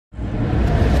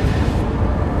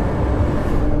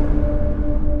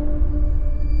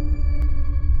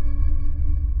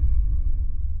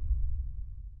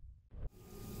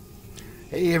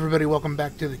Hey everybody, welcome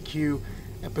back to the Q,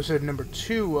 episode number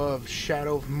 2 of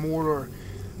Shadow of Mordor.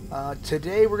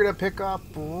 Today we're going to pick up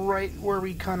right where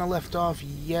we kind of left off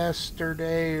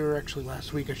yesterday, or actually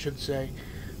last week I should say.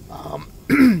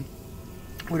 We're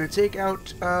going to take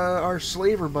out our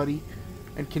slaver buddy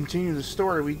and continue the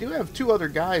story. We do have 2 other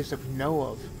guys that we know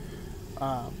of.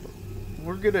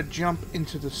 We're going to jump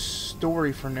into the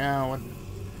story for now, and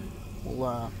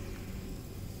we'll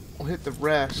hit the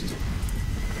rest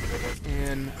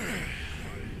in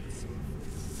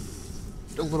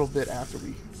a little bit after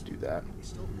we do that.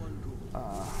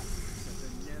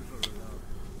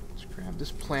 Let's grab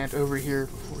this plant over here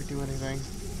before we do anything.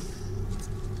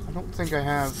 I don't think I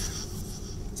have...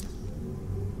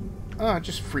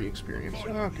 just free experience.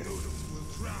 Okay.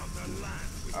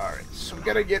 Alright, so we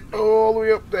gotta get all the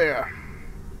way up there.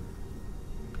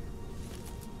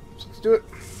 So let's do it.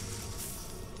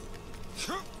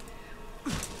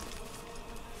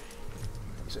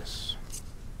 What's this?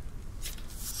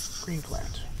 Green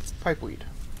plant. Pipeweed.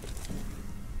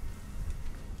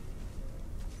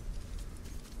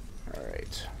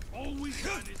 Alright. Always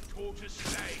running torture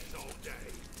slaves all day.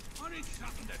 I need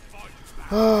something that fights back.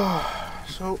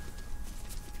 So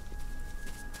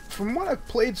from what I've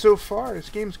played so far, this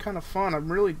game's kind of fun. I'm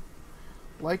really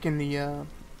liking the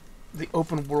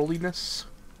open worldiness,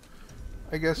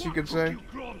 I guess you could say.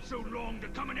 Stab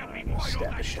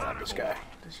the shit out of this guy.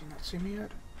 Does he not see me yet?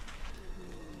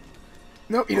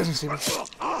 Nope, he doesn't see me.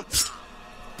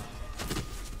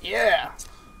 Yeah!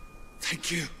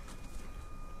 Thank you.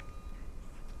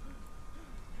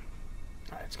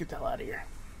 Alright, let's get the hell out of here.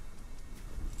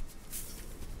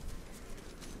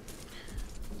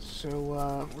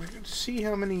 So, we're going to see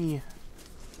how many...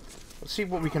 Let's see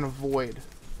what we can avoid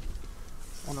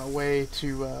on our way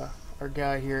to our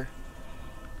guy here.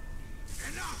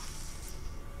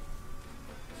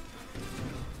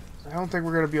 I don't think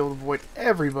we're going to be able to avoid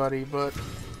everybody, but we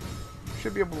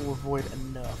should be able to avoid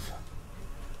enough.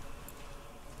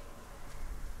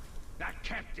 That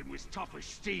captain was tough as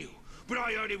steel, but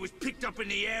I heard he was picked up in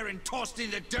the air and tossed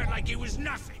in the dirt like it was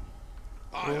nothing.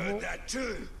 I heard that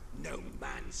too. No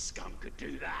man scum could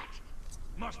do that.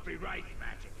 Must be right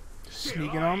magic.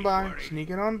 Sneaking on by,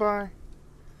 sneaking on by.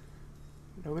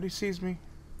 Nobody sees me.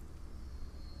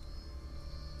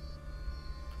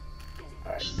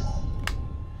 Alright.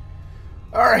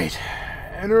 Alright.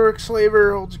 Enoric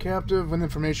slaver holds a captive with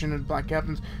information and black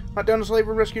captains. Not down a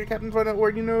slaver, rescue the captain, find out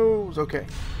where he knows. Okay.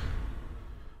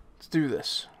 Let's do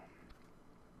this.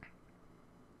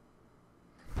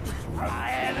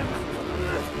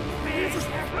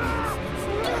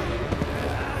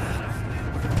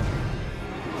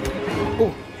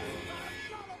 Oh.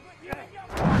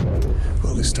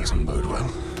 Well, this doesn't bode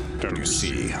well. Don't you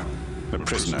see? The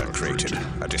prisoner created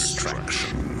a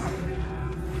distraction.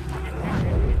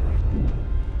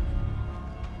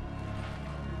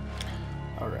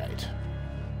 Alright.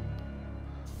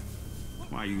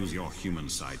 Why use your human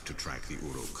sight to track the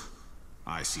Uruk?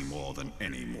 I see more than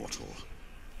any mortal.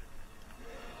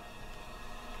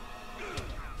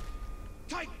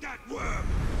 Take that worm!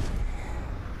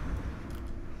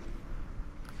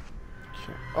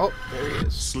 Okay. Oh, there he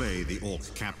is. Slay the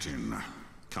Orc captain,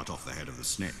 cut off the head of the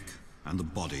snake, and the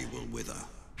body will wither.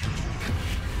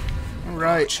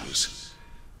 Alright. Archers.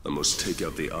 I must take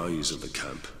out the eyes of the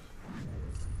camp.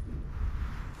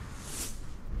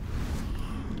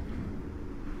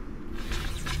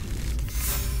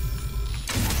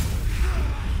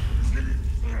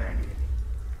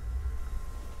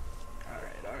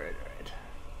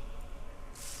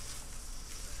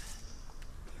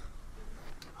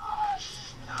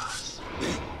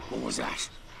 What was that?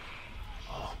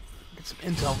 Oh, get some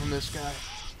intel from this guy.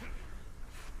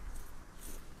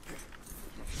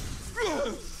 I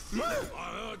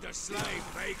heard the slave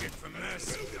begging for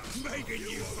mercy, begging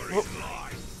you for his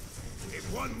life.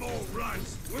 If one more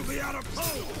runs, we'll be out of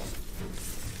pole.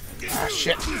 Ah,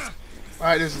 shit.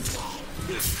 Alright, this is...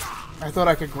 I thought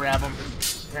I could grab him.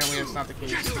 Apparently that's not the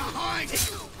case.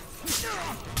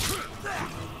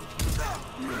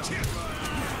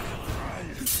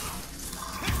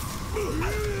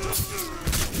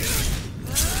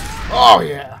 Oh,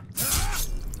 yeah.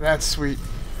 That's sweet.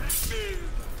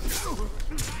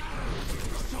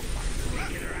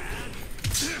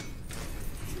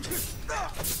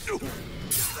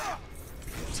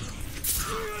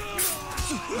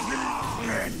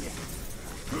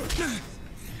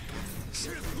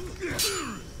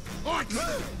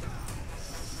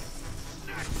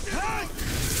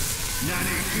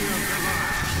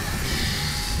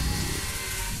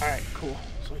 Alright, cool.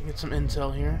 So we can get some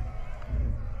intel here.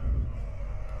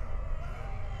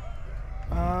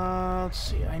 Let's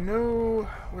see. I know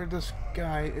where this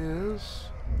guy is.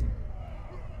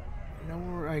 I know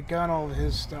where I got all of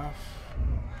his stuff.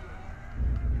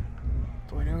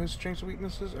 Do I know his strengths and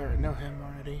weaknesses? Alright, know him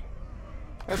already.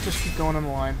 Let's just keep going on the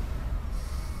line.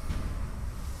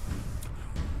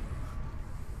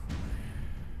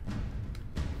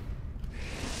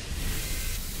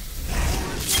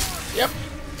 Yep.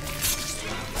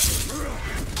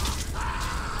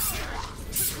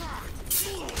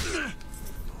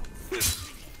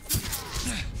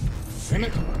 Damn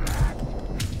it.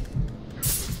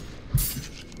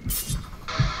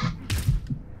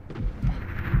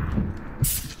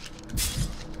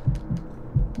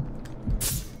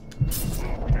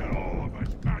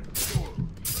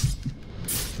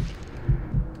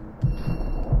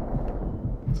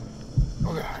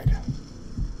 Oh god.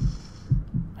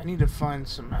 I need to find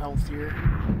some health here.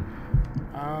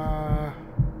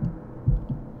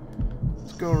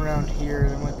 Let's go around here.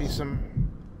 There might be some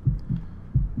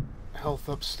health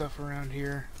up stuff around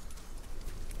here.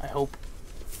 I hope.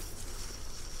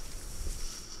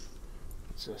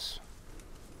 What's this?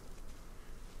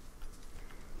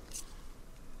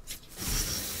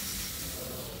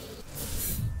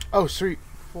 Oh, sweet.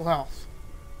 Full health.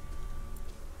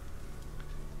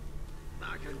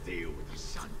 I can deal with the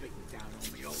sun beating down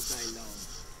on me all day long.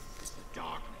 It's the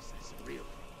darkness that's the real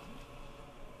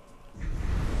problem.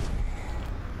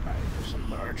 Alright, there's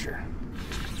some archer.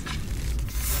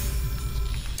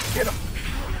 Get him!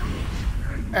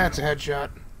 That's a headshot.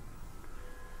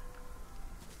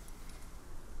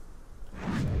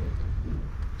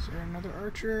 Is there another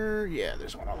archer? Yeah,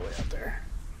 there's one all the way up there.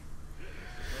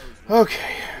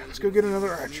 Okay, let's go get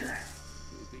another archer.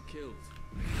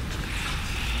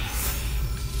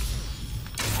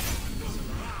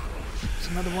 There's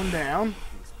another one down.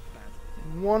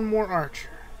 One more archer.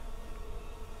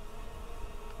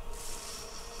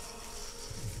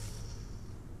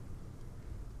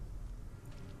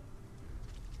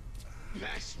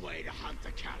 Best way to hunt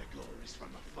the categories from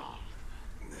afar.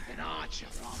 An archer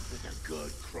armed with a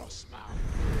good crossbow.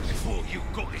 If all you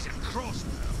got is a crossbow,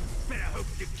 better hope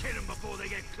you kill them before they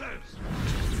get close.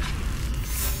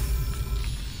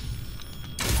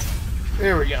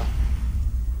 There we go.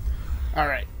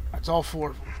 Alright, that's all four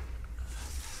of them.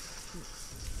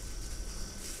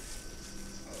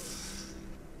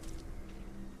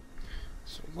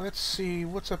 So let's see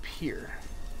what's up here.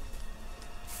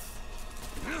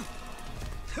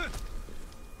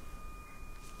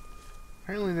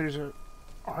 Apparently there's a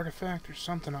artifact or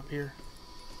something up here.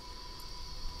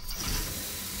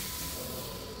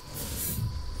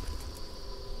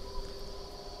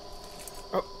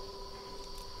 Oh.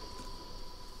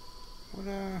 What,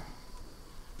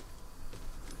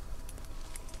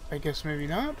 I guess maybe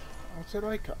not. What's that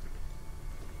icon?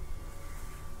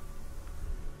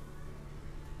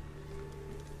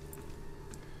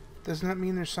 Doesn't that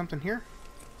mean there's something here?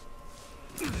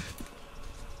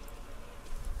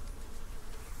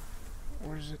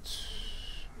 Or is it...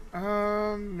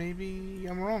 maybe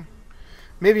I'm wrong.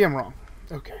 Maybe I'm wrong.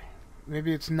 Okay.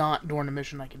 Maybe it's not during a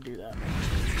mission I can do that.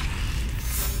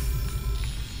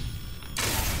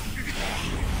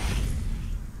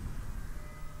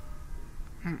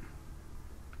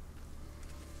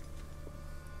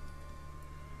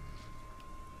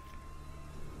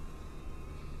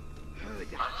 Heard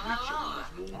that creature was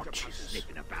warned about Jesus.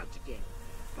 sniffing about again,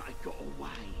 but I got away.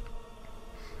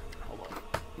 Hold on.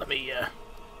 Let me,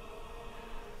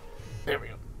 there we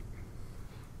go.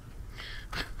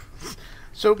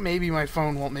 So maybe my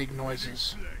phone won't make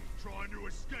noises. Trying to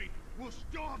escape will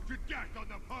starve to death on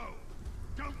the pole.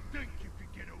 Don't think you can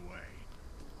get away.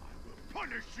 I will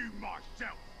punish you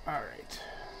myself. Alright.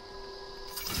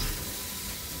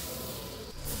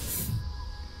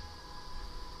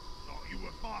 Thought you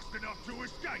were fast enough to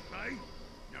escape, eh?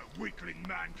 No weakling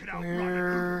man can outrun it.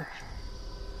 Where...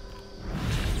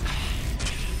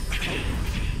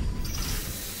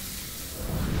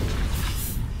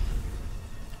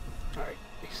 Alright,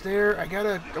 he's there. I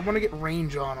want to get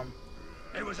range on him.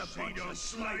 There was a bunch of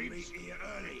slaves here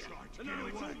earlier. And now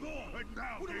it's all gone. And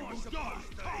now they will die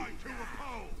tied to a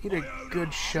pole. Need a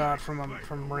good shot from him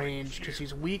from range, because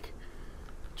he's weak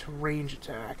to range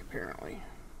attack, apparently.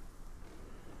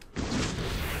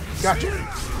 Gotcha.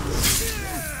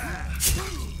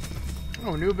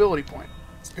 Oh, new ability point.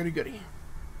 Goody goody.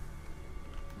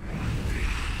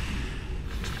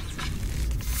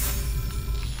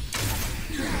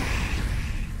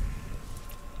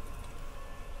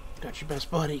 Got your best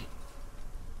buddy.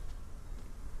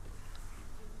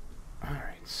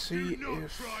 Alright, see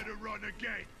if...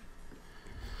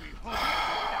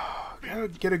 Gotta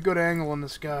get a good angle on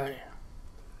this guy.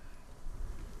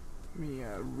 Let me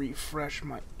refresh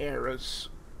my arrows.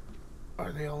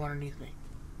 Are they all underneath me?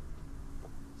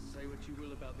 Say what you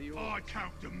will about the I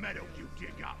count the metal you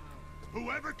dig up.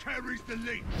 Whoever carries the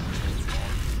lead.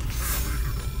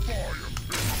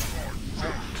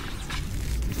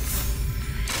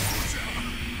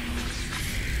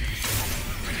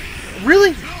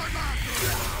 Really?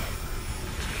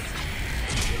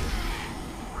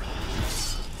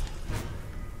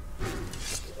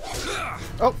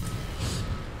 Oh.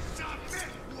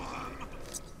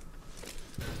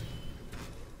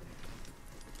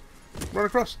 Run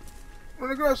across.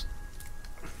 Run across.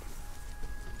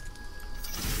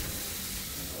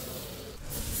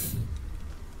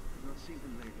 not seen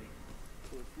him lately.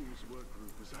 Poor fool's work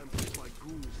group was ambushed by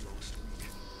ghouls last week.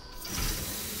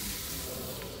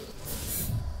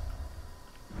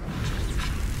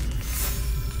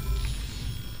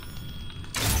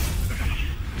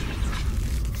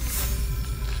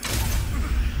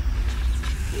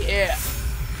 Yeah.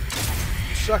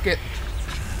 Suck it.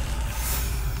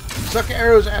 Suck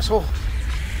arrows, asshole.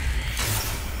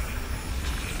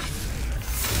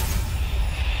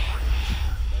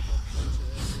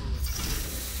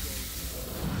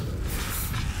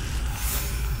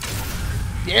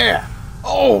 Yeah.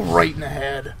 Oh, right in the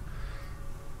head.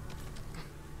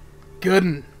 Good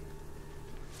 'un.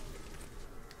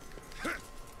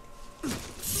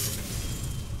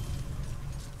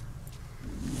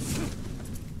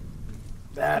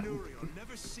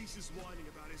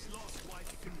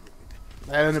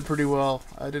 That ended pretty well.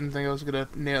 I didn't think I was gonna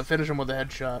finish him with a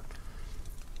headshot.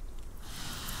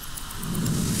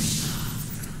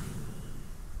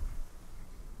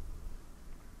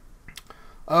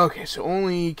 Okay, so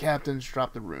only captains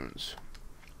drop the runes.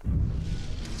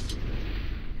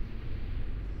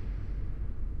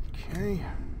 Okay.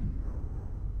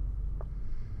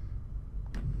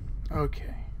 Okay.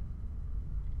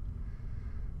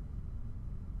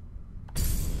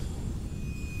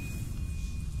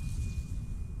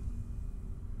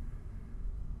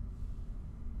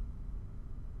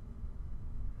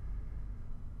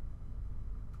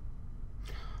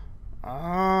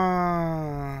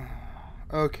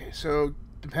 Okay, so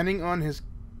depending on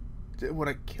what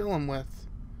I kill him with.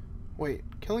 Wait,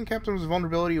 killing captain's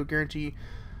vulnerability will guarantee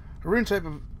a rune type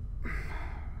of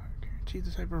guarantee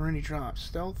the type of rune he drops.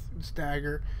 Stealth and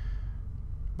stagger.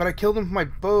 But I killed him with my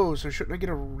bow, so shouldn't I get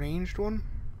a ranged one?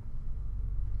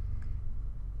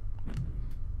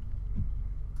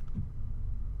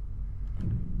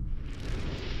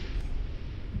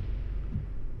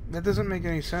 That doesn't make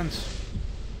any sense.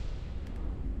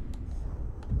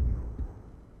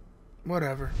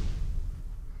 Whatever.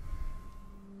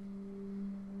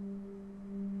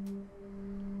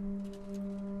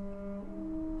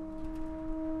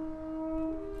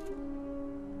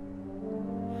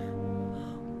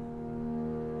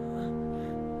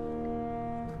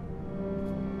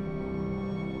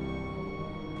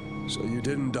 So you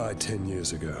didn't die 10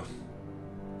 years ago.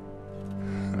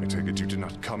 I take it you did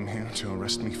not come here to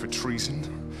arrest me for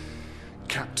treason,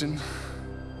 Captain?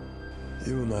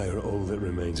 You and I are all that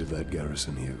remains of that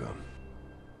garrison, Hugo.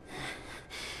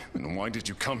 Then why did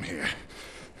you come here?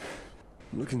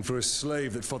 Looking for a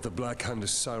slave that fought the Black Hand of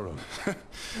Sauron.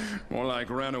 More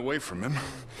like ran away from him.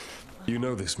 You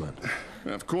know this man?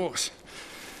 Of course.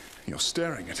 You're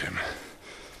staring at him.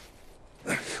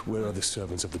 Where are the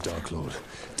servants of the Dark Lord?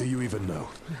 Do you even know?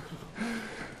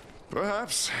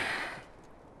 Perhaps.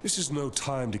 This is no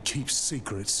time to keep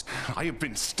secrets. I have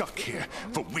been stuck here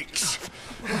for weeks.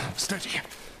 Steady.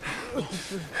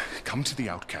 Come to the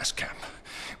outcast camp.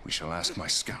 We shall ask my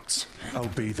scouts. I'll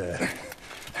be there.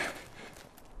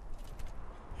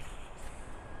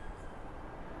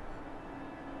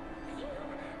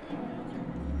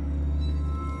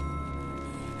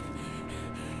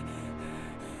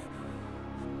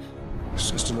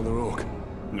 It's just another orc.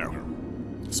 No.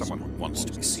 Someone who wants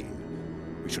to be seen.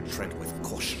 We should tread with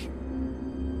caution.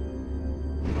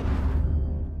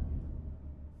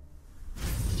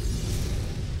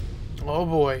 Oh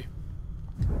boy.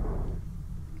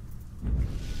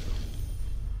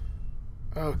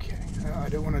 Okay, I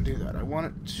don't want to do that. I want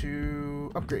it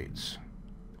to upgrades.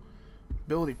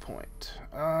 Ability point.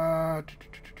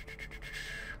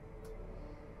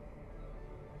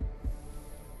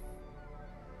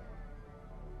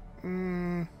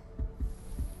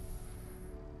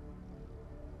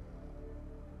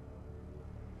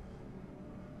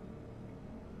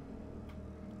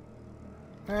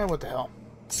 What the hell?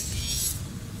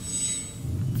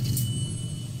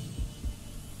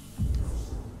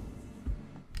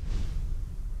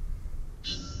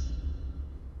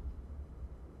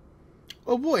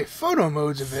 Oh boy, photo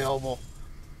mode's available.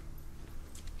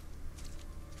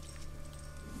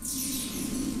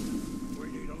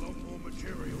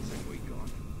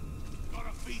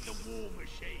 need the war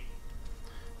machine.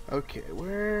 Okay,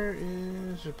 where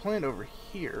is the plant over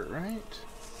here, right?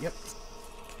 Yep.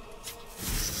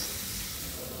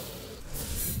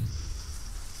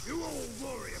 You all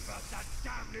worry about that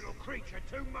damn little creature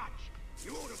too much.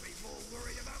 You ought to be more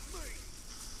worried about me.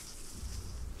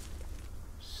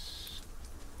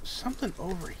 Something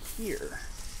over here.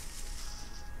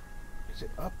 Is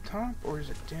it up top or is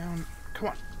it down? Come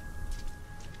on.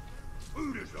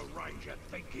 Who does the ranger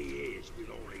think he is with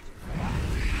all his...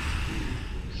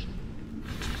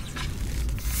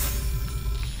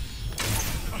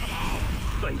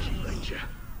 Thank you, ranger.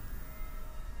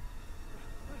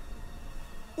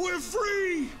 We're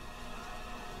free!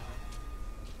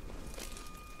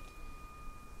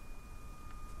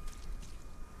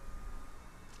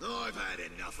 I've had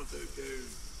enough of voodoo.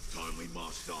 Time we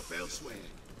marched off elsewhere.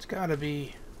 It's gotta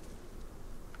be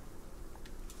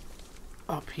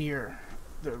up here.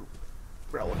 The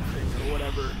relic thing or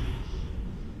whatever.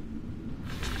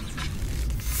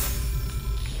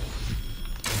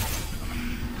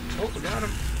 Oh, we got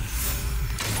him.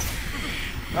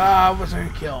 Ah,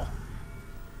 wasn't a kill.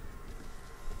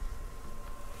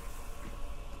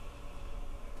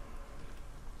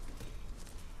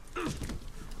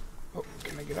 Oh,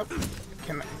 can I get up?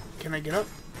 Can I get up?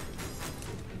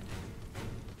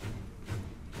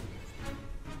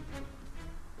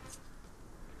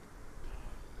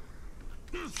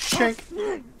 Shank.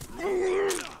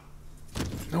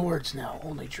 No words now,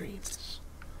 only dreams.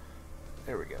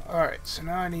 There we go. Alright, so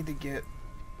now I need to get...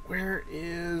 Where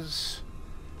is...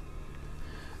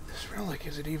 this relic?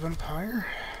 Is it even higher?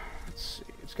 Let's see.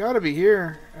 It's gotta be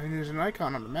here. I mean, there's an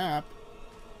icon on the map.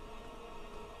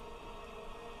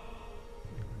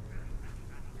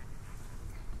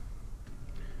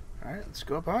 Alright, let's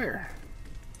go up higher.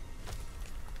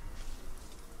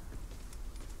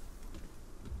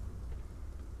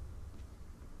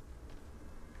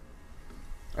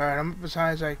 Alright, I'm up as high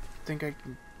as I think I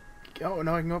can... Oh,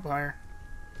 no, I can go up higher.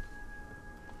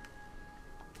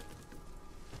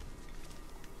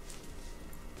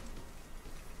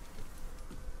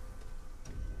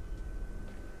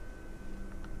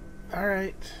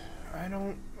 Alright. I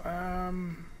don't...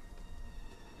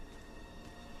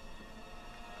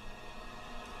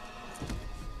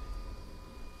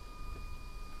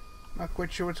 Not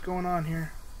quite sure what's going on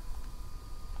here.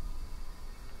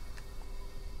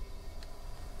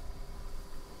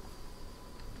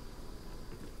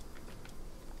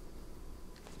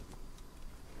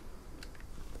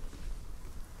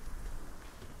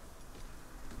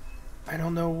 I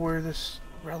don't know where this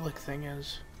relic thing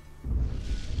is.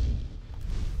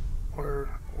 Or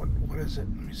what is it?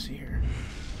 Let me see here.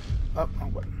 Oh,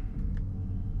 wrong button.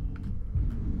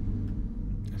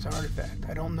 It's an artifact.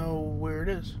 I don't know where it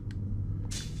is.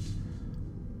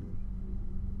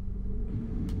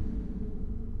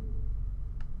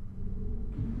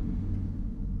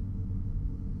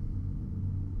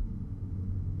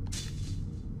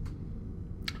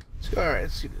 Alright,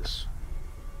 let's see this.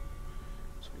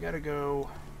 So we gotta go...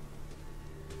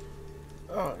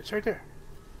 Oh, it's right there.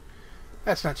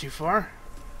 That's not too far.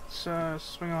 Let's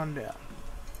swing on down.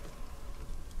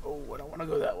 Oh, I don't want to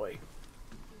go that way.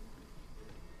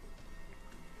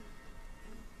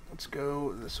 Let's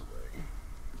go this way.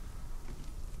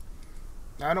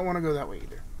 I don't want to go that way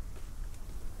either.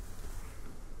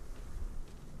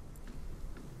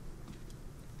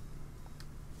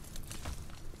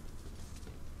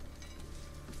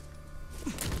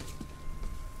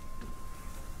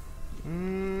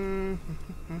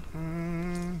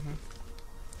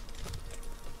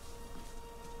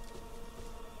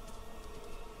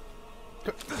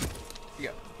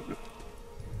 Yeah.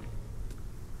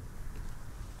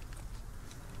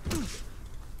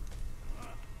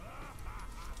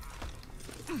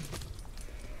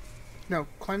 No,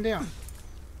 climb down.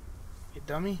 You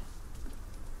dummy.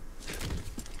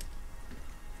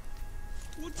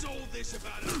 What's all this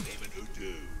about a demon who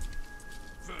do?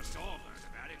 First I learned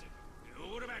about it.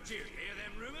 What about you? Hear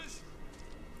them rumors?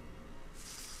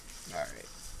 Alright,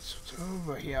 so it's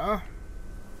over here.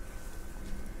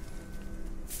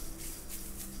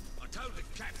 I told the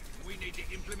captain we need to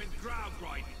implement ground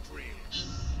grinding drills.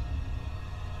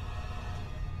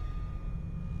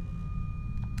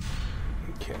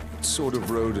 Okay. What sort of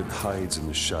rodent hides in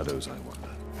the shadows, I wonder?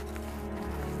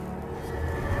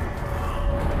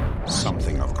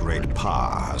 Something of great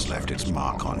power has left its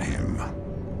mark on him.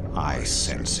 I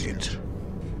sense it.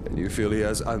 And you feel he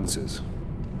has answers?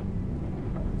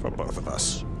 For both of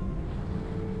us.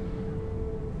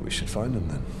 We should find him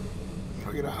then.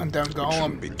 We're gonna hunt down It Gollum.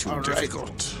 shouldn't be too All right.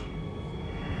 difficult.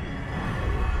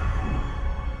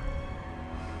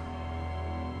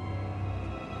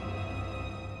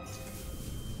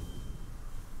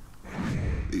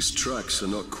 These tracks are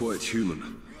not quite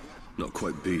human. Not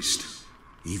quite beast.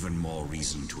 Even more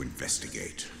reason to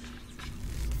investigate.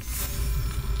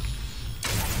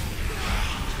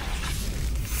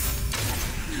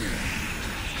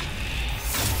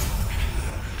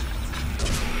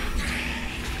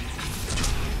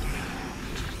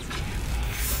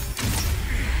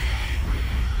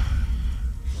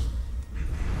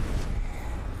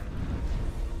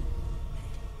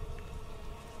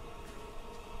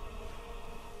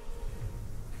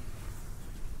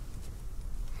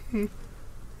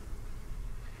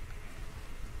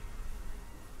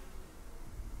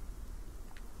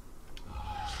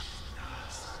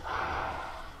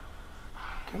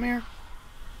 Come here.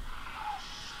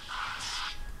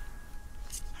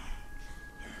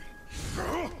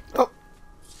 Oh.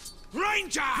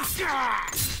 Ranger!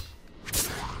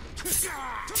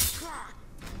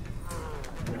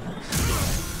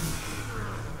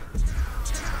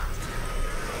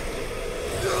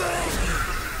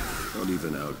 Not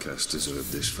even outcasts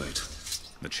deserve this fate.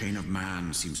 The chain of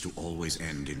man seems to always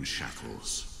end in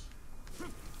shackles.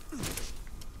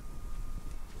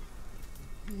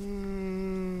 Let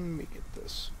me get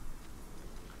this.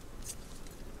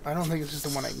 I don't think this is the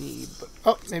one I need, but...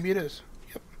 Oh, maybe it is.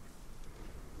 Yep.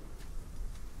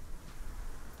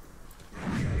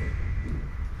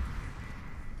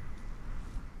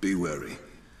 Be wary.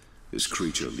 This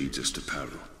creature leads us to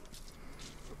peril.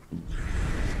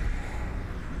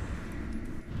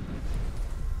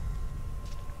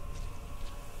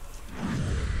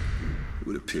 It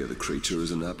would appear the creature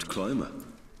is an apt climber.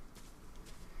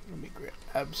 Let me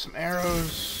grab some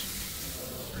arrows.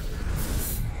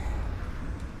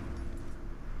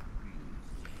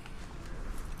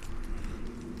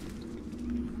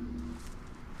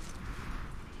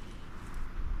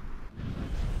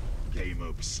 Game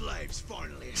Oak slaves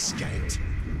finally escaped.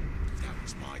 If that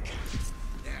was my camp,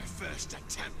 their first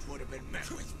attempt would have been met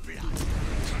with blood.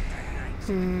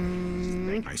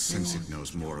 I sense it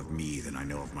knows more of me than I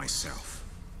know of myself.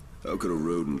 How could a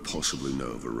rodent possibly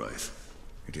know of a wraith?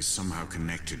 It is somehow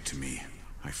connected to me.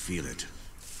 I feel it.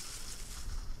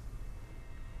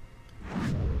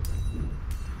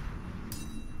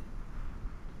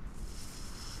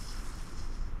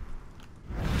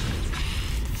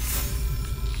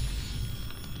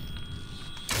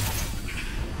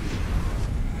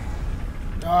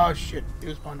 Oh shit, it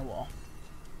was behind the wall.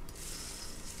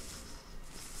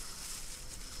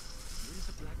 Where does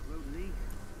the Black Road lead?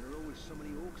 There are always so many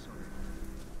orcs on it.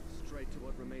 Straight to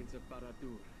what remains of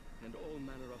Barad-dûr, and all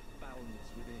manner of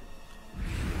foulness within.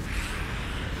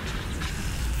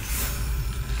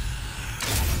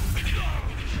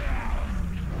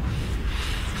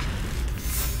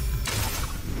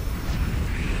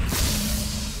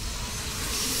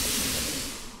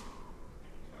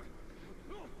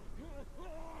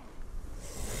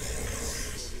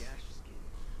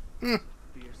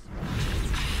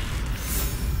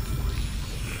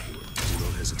 Do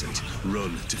not hesitate.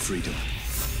 Run to freedom.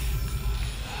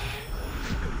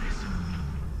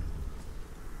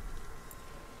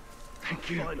 Thank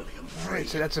you. Finally, I'm free. Alright,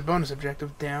 so that's a bonus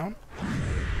objective down.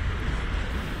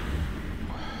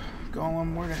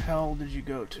 Gollum, where the hell did you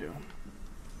go to?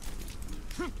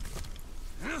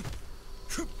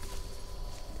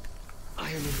 I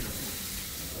am in.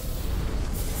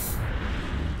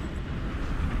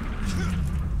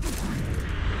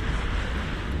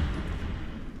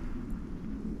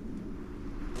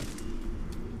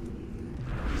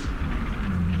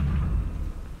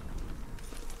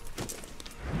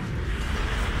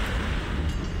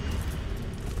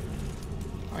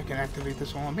 I can activate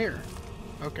this while I'm here.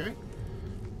 Okay.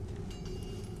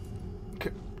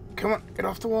 Come on, get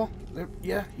off the wall. There,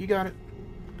 yeah, you got it.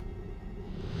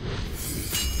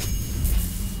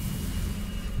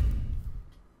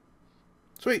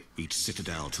 Sweet. Each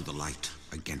citadel to the light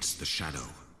against the shadow.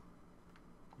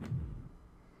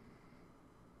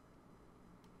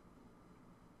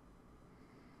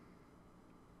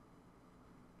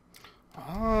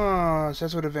 Ah, so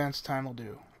that's what advanced time will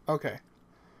do. Okay.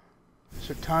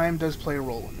 So time does play a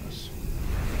role in this.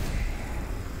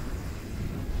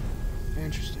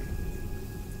 Interesting.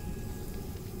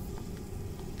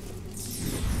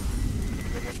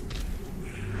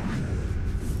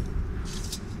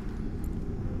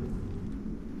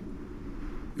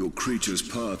 Your creature's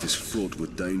path is fraught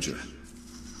with danger.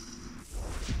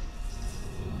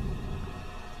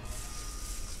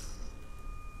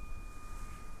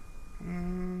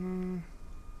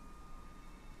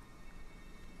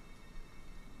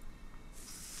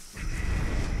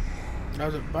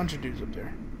 There's a bunch of dudes up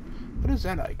there. What is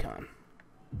that icon?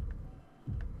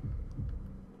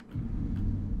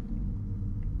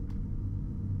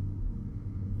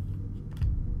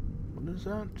 is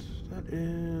that? That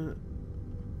is...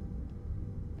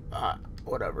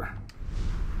 whatever.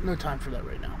 No time for that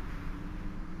right now.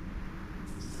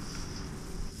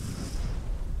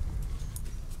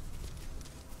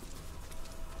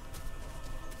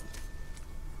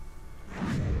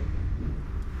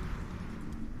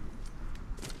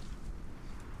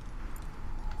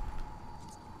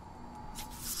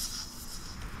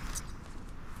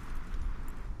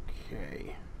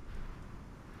 Okay.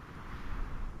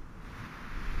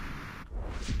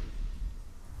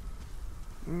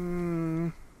 I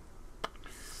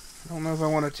don't know if I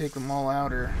want to take them all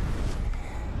out or...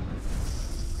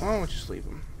 Oh, we'll just leave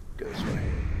them. Go this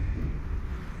way.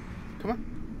 Come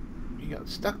on. You got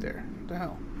stuck there. What the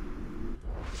hell?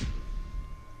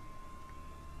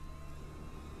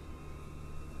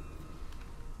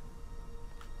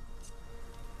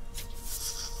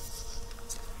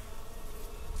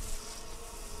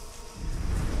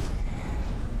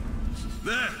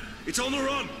 There! It's on the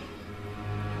run!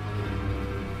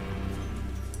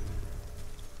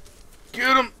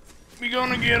 Get him! We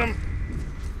gonna get him!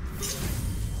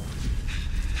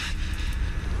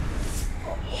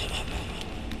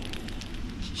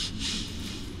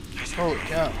 Holy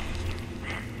cow.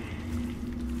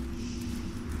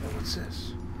 Oh, what's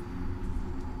this?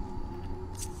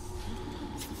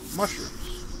 Mushrooms.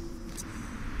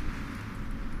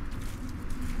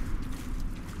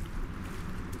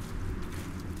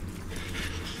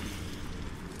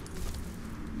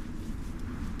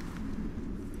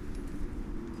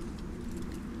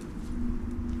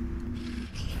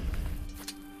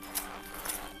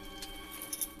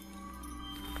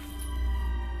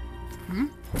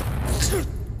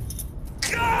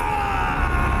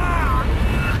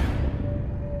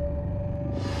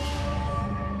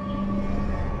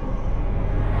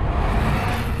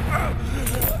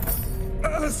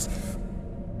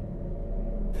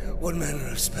 What manner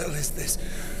of spell is this?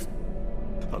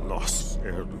 A lost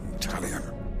heirloom talion.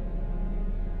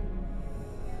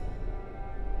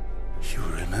 You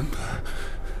remember?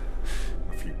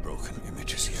 A few broken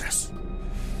images, yes.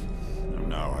 And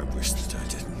now I wish that I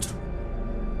didn't.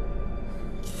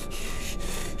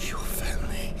 Your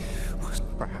family was...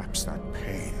 Perhaps that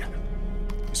pain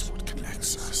is what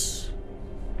connects us.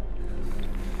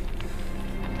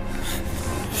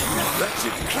 That's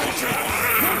it, creature!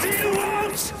 What do you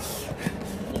want?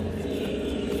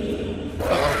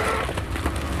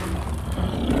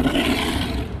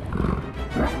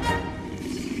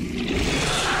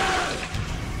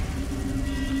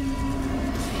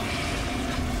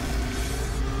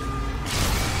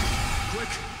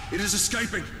 Quick! It is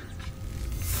escaping!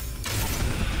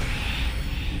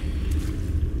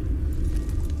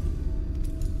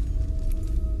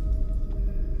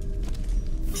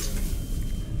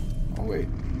 Oh, wait.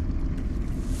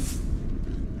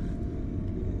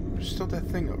 There's still that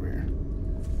thing over here.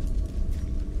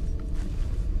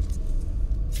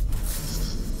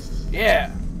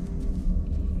 Yeah!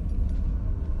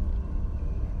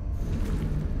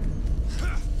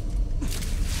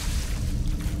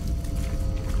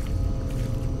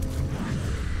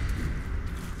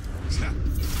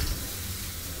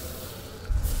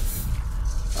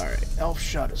 Alright, elf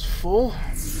shot is full.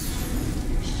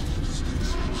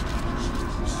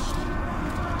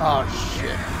 Oh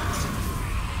shit.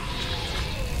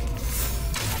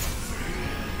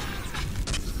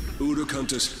 Uruk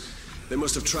hunters. They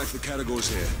must have tracked the categories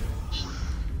here.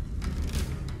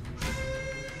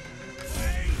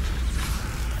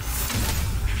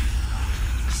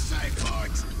 Stay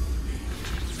put!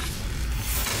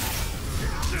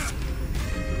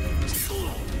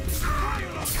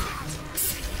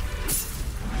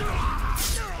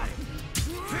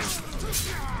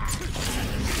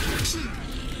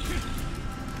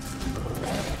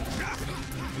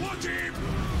 Watch him!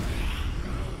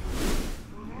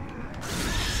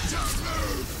 Don't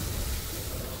move!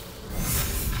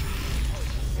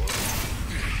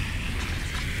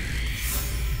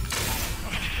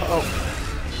 Oh.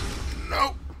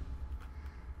 No.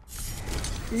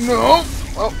 No.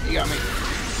 Oh, you got me.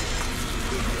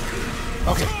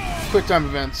 Okay. Quick time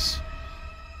events.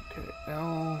 Okay,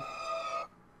 L.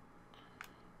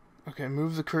 Okay,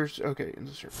 move the cursor. Okay, in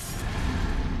the circle.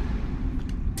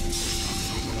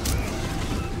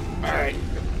 Alright.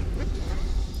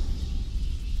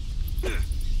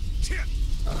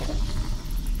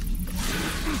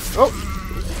 Oh!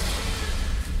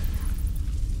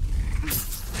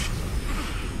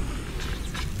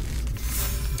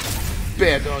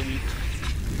 Bad doggy.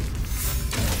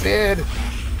 Bad.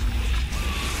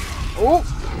 Oh!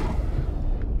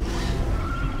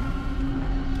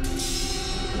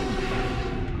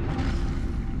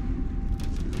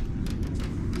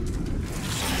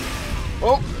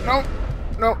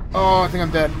 Oh, I think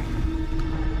I'm dead.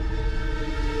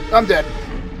 I'm dead.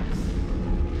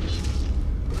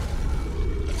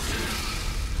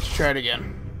 Let's try it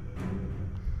again.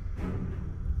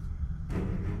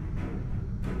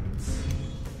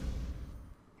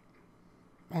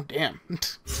 Oh, damn.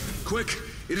 Quick!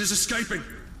 It is escaping!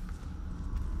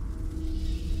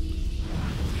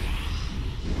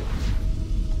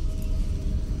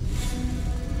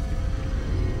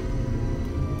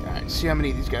 Alright, see how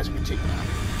many of these guys we can take down.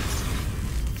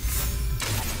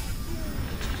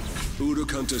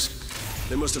 Uruk hunters.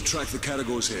 They must have tracked the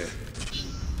Caragors here.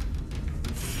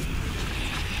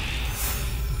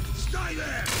 Stay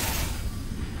there!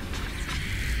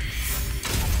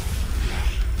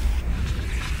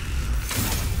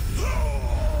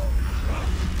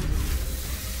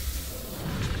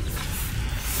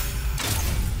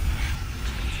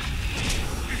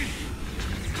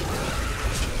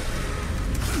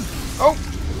 Oh!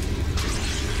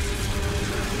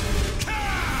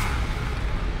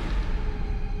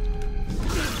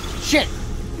 Shit!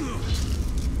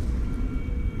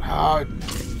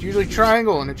 It's usually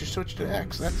triangle and it just switched to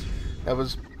X. That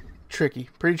was tricky.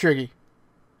 Pretty tricky.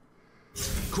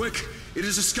 Quick! It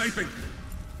is escaping!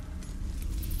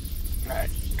 Alright,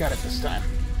 got it this time.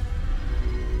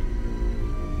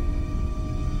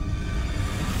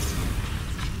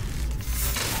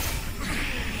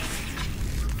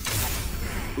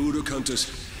 Uruk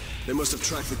hunters. They must have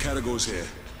tracked the Caragors here.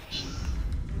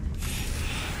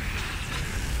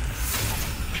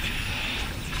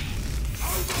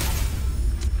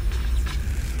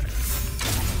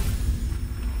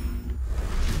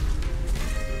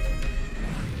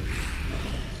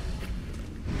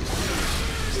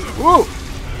 Woo!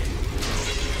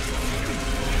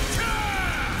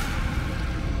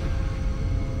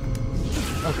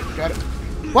 Okay, got it.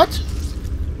 What?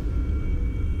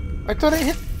 I thought I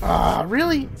hit... Ah,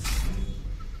 really?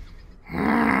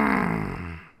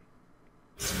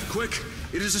 Quick!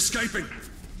 It is escaping!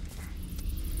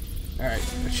 Alright,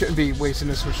 I shouldn't be wasting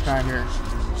this much time here.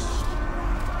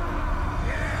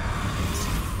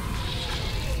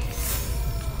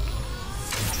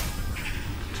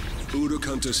 Uruk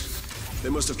hunters. They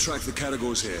must have tracked the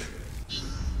Caragors here.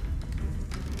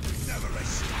 Never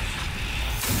escape.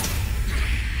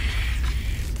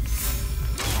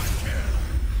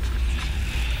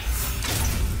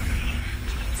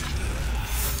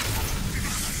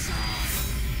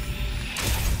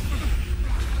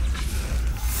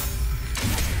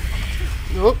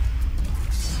 Oh.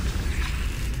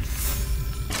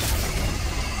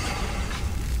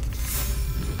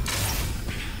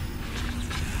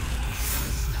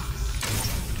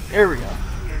 There we go.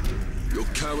 Your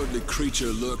cowardly creature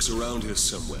lurks around here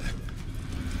somewhere.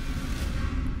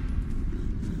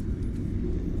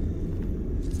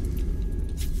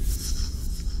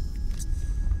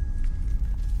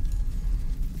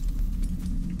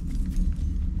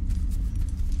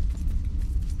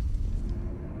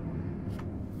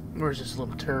 Where's this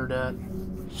little turd at?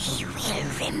 He will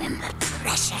remember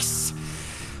Precious.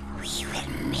 We will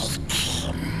make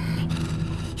him.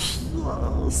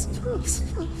 Yes, yes,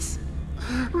 yes.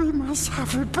 We must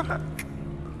have it back.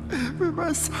 We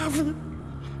must have it.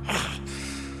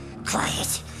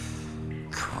 Quiet.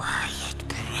 Quiet,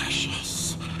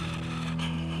 Precious.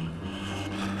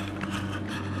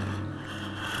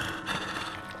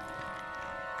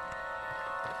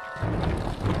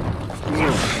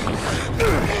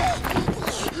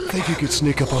 Think you could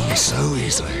sneak up on me so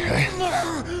easily, eh?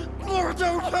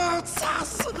 Mordor hurts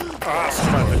us. Ask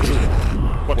about the Jew.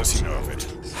 What does he know of it?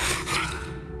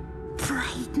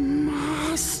 Bright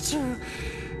Master.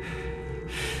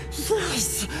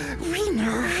 Yes, we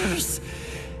knows.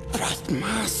 Bright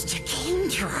Master came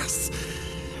to us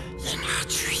in our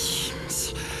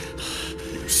dreams.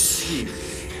 You see me.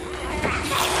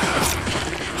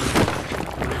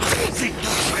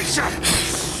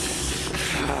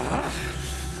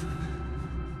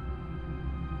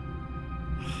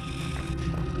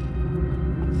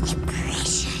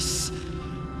 Precious.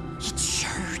 It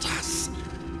showed us.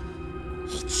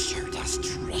 It showed us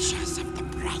treasures of the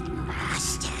Bright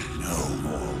Master. No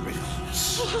more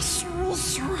riddles. Yes, we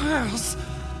swears.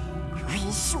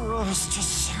 We swears to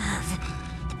serve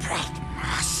the Bright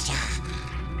Master.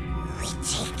 We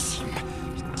takes him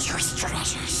to his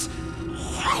treasures.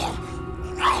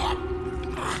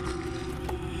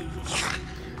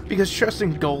 Because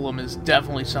trusting Gollum is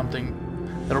definitely something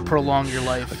that'll prolong your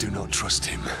life. I do not trust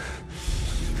him.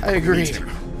 I agree.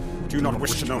 Do you not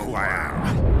wish to know who I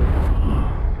am?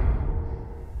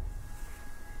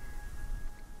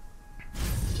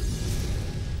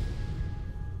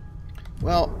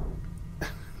 Well,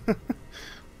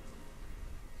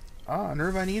 Ah,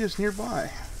 nerve I need is nearby.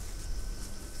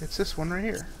 It's this one right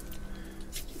here.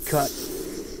 Cut.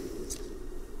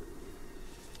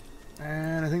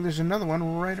 And I think there's another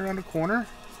one right around the corner.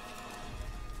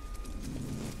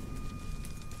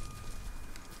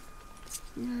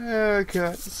 Yeah,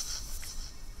 cut.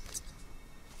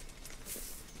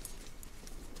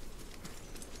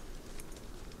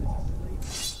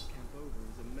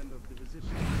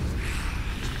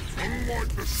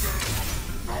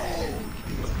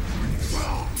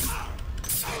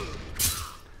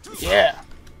 Yeah.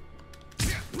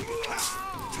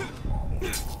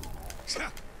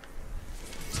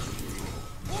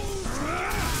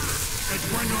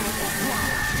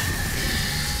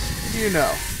 You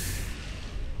know.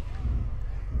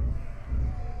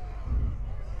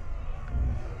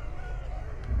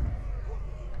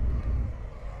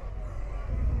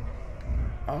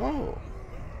 Oh.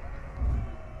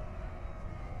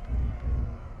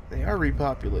 They are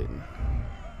repopulating.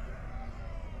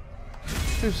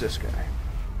 Who's this guy?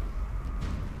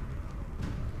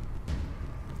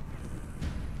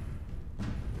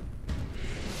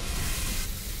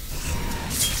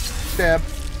 Stab.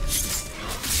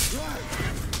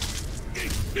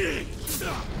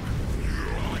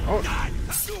 Oh.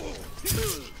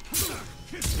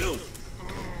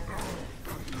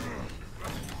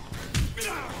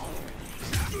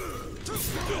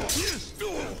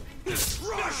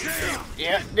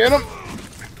 Yeah, get him.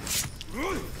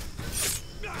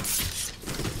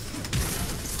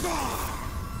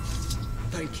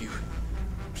 Thank you.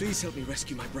 Please help me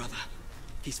rescue my brother.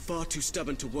 He's far too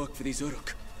stubborn to work for these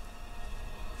Uruk.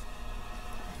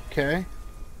 Okay.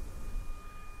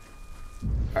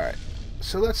 Alright.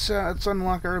 So let's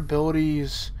unlock our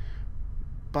abilities,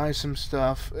 buy some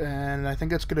stuff, and I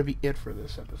think that's going to be it for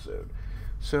this episode.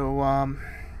 So,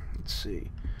 let's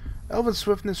see. Elven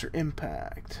Swiftness or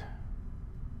Impact?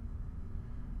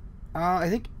 I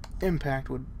think Impact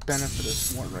would benefit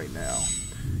us more right now.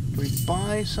 Can we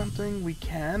buy something? We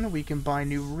can. We can buy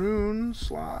new rune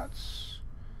slots.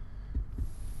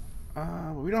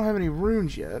 But we don't have any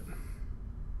runes yet.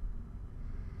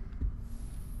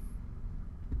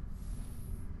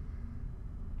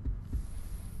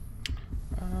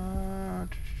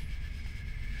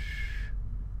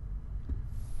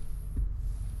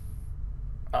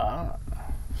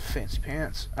 Fancy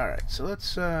pants. Alright, so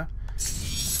let's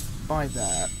buy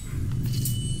that.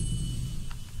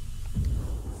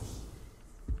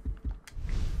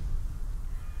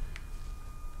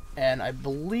 And I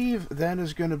believe that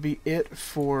is going to be it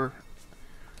for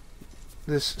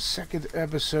this second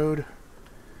episode.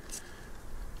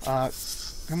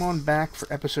 Come on back for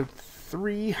episode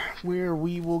 3, where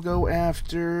we will go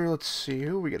after, let's see,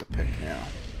 who are we going to pick now?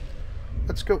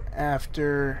 Let's go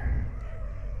after,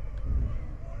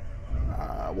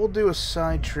 we'll do a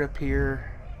side trip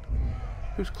here.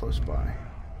 Who's close by?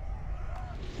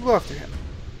 We'll go after him.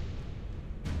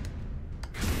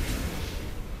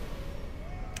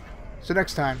 So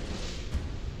next time,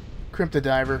 Crimp the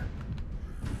Diver.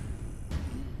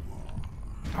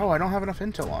 Oh, I don't have enough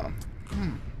intel on him.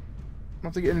 I'll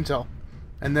have to get intel,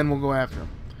 and then we'll go after him.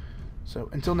 So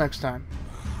until next time.